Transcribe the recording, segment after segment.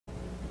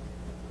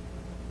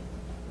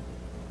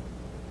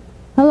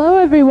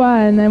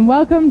everyone, and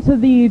welcome to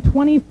the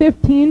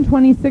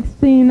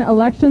 2015-2016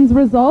 elections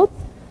results.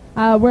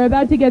 We're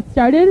about to get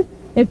started.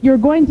 If you're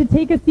going to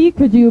take a seat,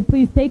 could you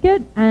please take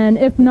it? And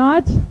if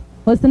not,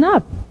 listen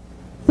up.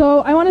 So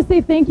I want to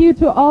say thank you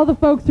to all the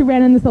folks who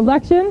ran in this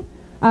election.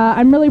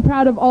 I'm really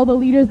proud of all the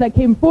leaders that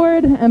came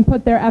forward and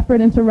put their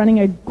effort into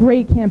running a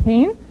great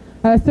campaign.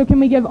 So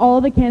can we give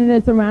all the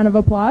candidates a round of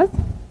applause?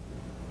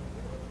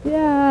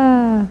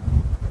 Yeah.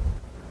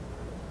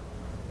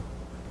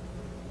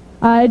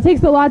 It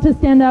takes a lot to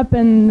stand up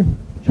and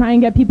try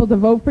and get people to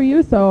vote for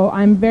you, so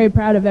I'm very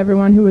proud of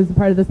everyone who was a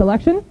part of this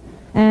election.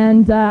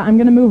 And I'm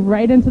going to move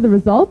right into the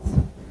results.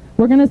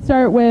 We're going to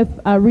start with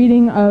a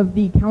reading of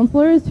the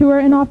councillors who are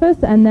in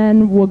office, and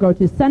then we'll go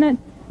to Senate,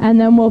 and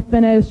then we'll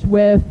finish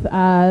with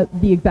the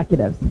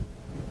executives.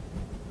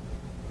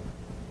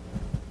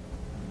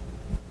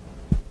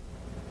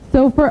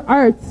 So for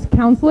arts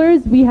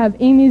councillors, we have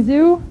Amy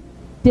Zhu,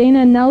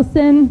 Dana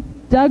Nelson,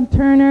 Doug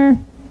Turner,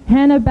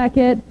 Hannah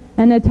Beckett,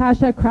 and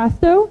Natasha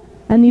Crasto,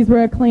 and these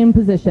were acclaimed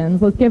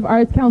positions. Let's give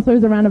arts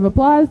counselors a round of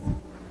applause.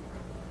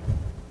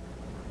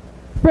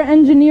 For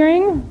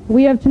engineering,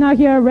 we have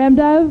Chanakia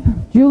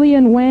Ramdev,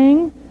 Julian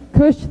Wang,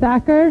 Kush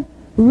Thacker,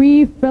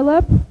 Ree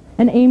Phillip,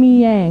 and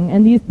Amy Yang,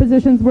 and these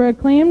positions were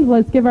acclaimed.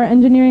 Let's give our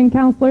engineering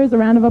counselors a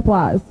round of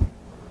applause.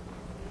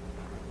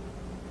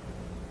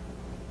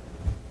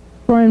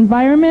 For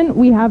environment,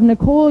 we have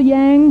Nicole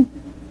Yang,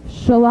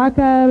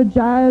 Shalaka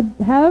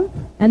Jadhev,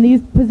 and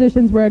these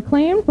positions were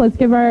acclaimed. Let's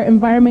give our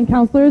environment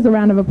counselors a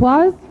round of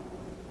applause.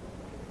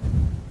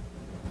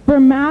 For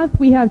math,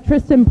 we have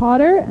Tristan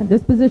Potter, and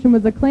this position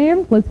was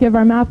acclaimed. Let's give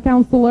our math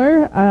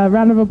counselor a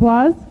round of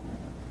applause.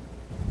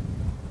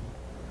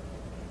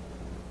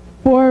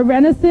 For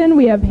Renison,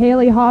 we have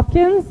Haley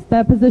Hopkins.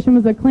 That position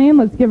was acclaimed.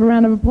 Let's give a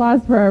round of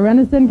applause for our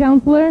Renison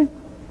counselor.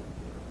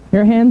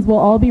 Your hands will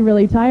all be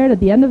really tired at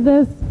the end of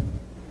this.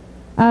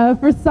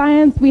 For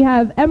science, we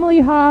have Emily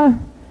Ha,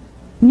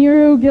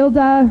 Niru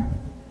Gilda,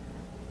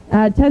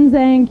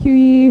 Tenzang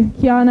Kui,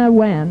 Kiana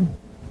Wan.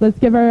 Let's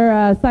give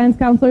our science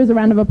counselors a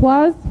round of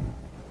applause.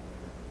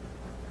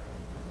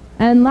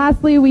 And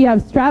lastly, we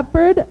have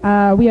Stratford.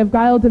 We have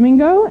Gail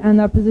Domingo, and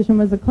that position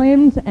was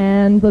acclaimed,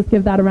 and let's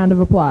give that a round of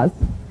applause.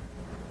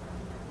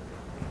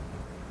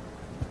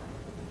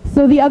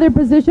 So the other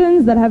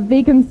positions that have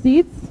vacant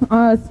seats,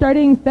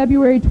 starting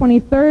February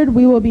 23rd,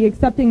 we will be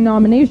accepting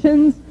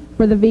nominations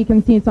for the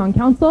vacant seats on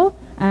council,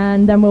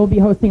 and then we'll be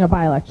hosting a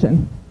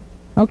by-election.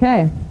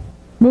 Okay,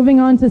 moving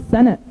on to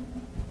Senate.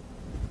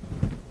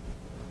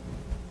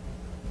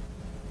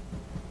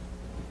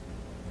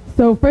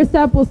 So first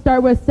up, we'll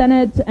start with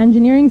Senate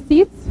engineering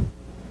seats.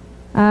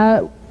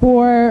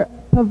 For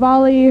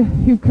Pavali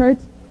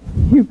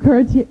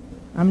Hukurti,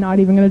 I'm not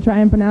even going to try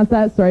and pronounce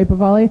that, sorry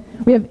Pavali,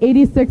 we have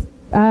 86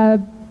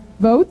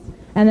 votes,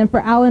 and then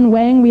for Alan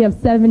Wang, we have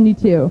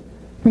 72.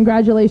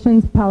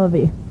 Congratulations,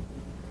 Pallavi.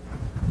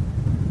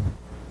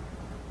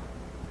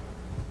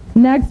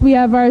 Next, we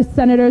have our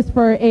senators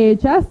for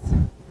AHS.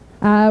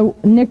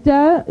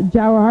 Nikta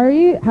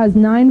Jawahari has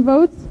 9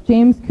 votes.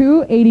 James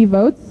Koo, 80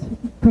 votes.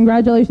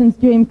 Congratulations,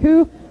 James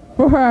Koo,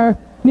 for our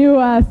new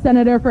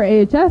senator for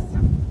AHS.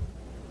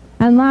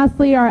 And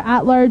lastly, our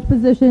at-large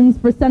positions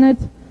for Senate.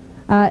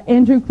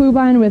 Andrew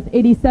Klubine with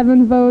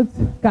 87 votes.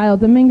 Gail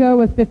Domingo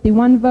with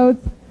 51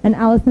 votes. And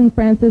Allison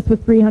Francis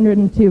with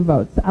 302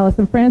 votes.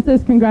 Allison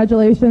Francis,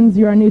 congratulations,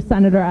 you're our new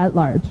senator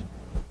at-large.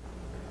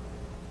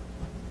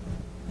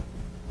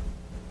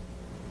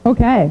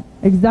 Okay,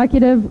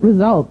 executive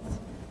results.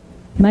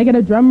 Can I get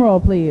a drum roll,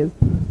 please?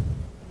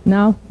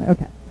 No?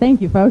 Okay.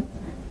 Thank you, folks.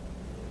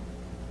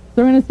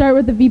 So we're going to start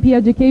with the VP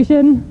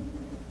Education.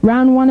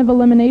 Round 1 of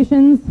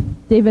eliminations,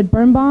 David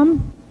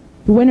Birnbaum.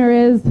 The winner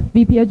is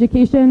VP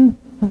Education,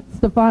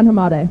 Stefan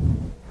Hamade.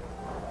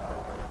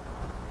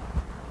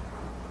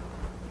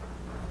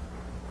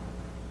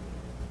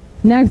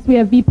 Next, we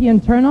have VP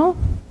Internal.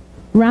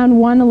 Round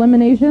 1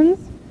 eliminations,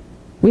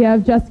 we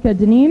have Jessica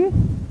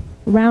Deneen.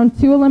 Round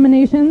 2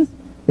 eliminations,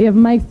 we have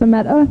Mike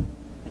Sameta.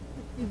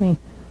 Excuse me.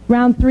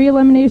 Round 3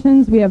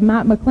 eliminations, we have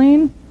Matt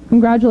McLean.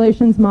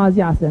 Congratulations, Maz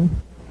Yassin.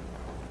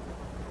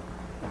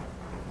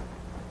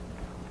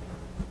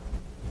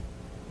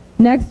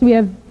 Next, we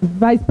have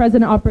Vice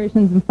President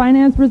Operations and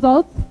Finance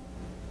results.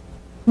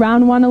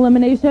 Round 1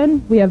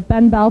 elimination, we have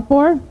Ben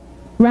Balfour.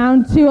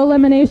 Round 2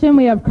 elimination,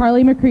 we have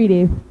Carly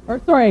McCready.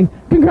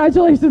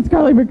 Congratulations,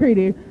 Carly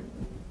McCready.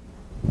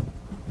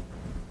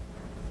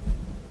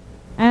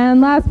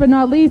 And last but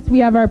not least, we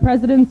have our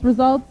president's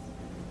results.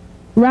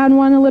 Round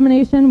 1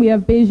 elimination, we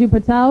have Baiju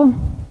Patel.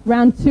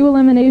 Round 2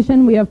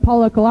 elimination, we have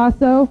Paula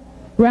Colasso.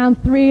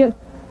 Round 3,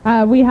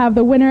 we have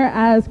the winner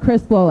as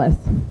Chris Lolis.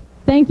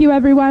 Thank you,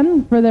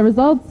 everyone, for the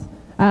results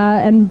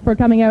and for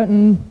coming out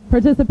and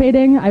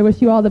participating. I wish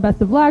you all the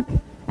best of luck,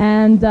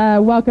 and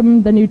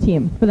welcome the new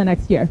team for the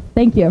next year.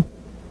 Thank you.